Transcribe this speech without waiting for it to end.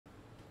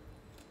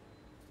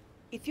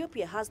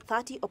Ethiopia has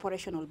 30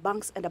 operational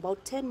banks and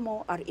about 10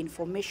 more are in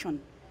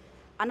formation.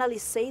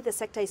 Analysts say the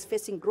sector is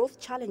facing growth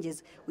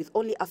challenges with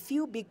only a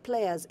few big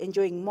players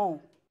enjoying more.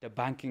 The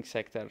banking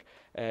sector,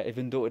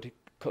 even though it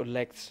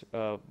collects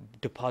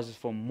deposits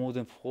from more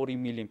than 40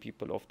 million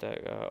people of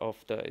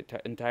the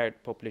entire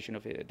population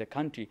of the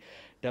country,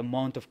 the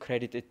amount of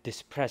credit it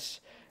disperses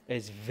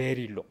is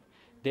very low.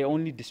 They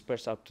only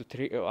disperse up to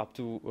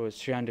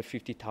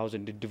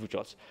 350,000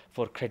 individuals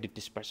for credit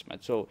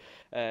disbursement. So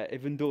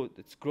even though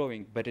it's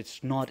growing, but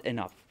it's not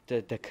enough.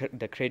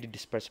 The credit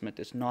disbursement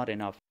is not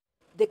enough.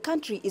 The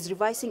country is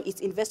revising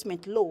its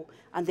investment law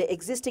and the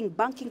existing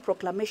banking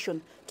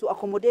proclamation to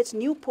accommodate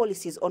new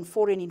policies on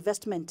foreign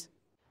investment.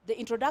 The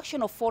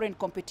introduction of foreign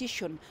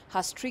competition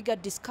has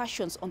triggered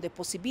discussions on the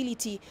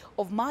possibility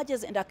of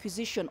mergers and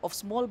acquisition of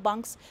small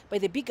banks by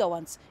the bigger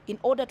ones in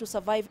order to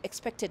survive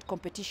expected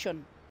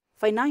competition.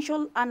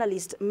 Financial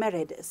analyst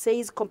Mered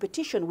says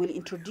competition will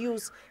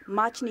introduce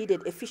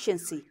much-needed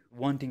efficiency.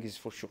 One thing is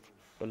for sure.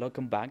 The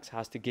local banks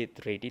has to get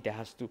ready.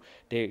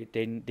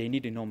 They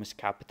need enormous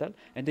capital,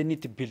 and they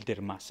need to build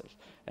their muscle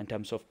in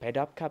terms of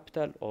paid-up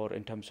capital, or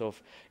in terms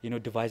of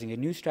devising a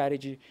new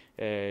strategy,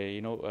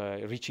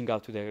 reaching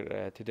out to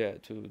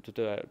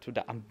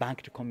the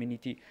unbanked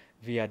community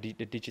via the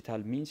digital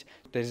means.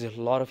 There is a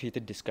lot of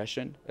heated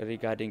discussion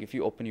regarding if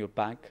you open your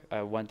bank.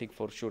 One thing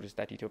for sure is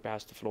that Ethiopia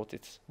has to float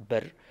its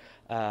birr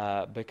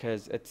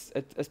because it's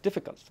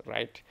difficult,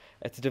 right?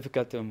 It's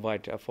difficult to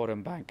invite a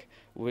foreign bank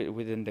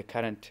within the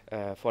current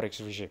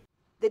forex regime.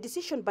 The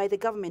decision by the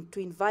government to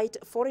invite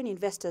foreign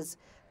investors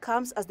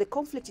comes as the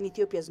conflict in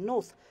Ethiopia's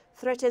north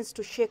threatens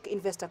to shake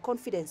investor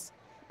confidence.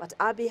 But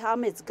Abiy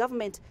Ahmed's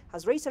government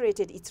has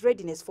reiterated its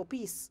readiness for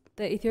peace.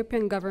 The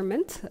Ethiopian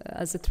government,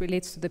 as it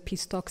relates to the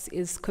peace talks,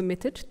 is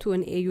committed to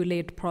an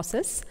AU-led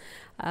process.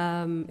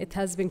 It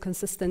has been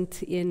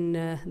consistent in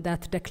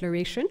that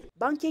declaration.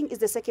 Banking is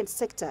the second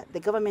sector the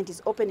government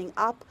is opening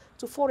up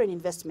to foreign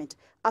investment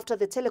after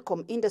the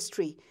telecom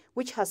industry,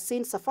 which has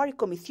seen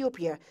Safaricom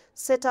Ethiopia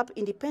set up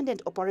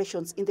independent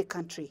operations in the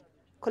country.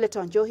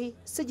 Coleta Njohi,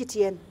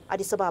 CGTN,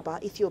 Addis Ababa,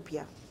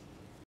 Ethiopia.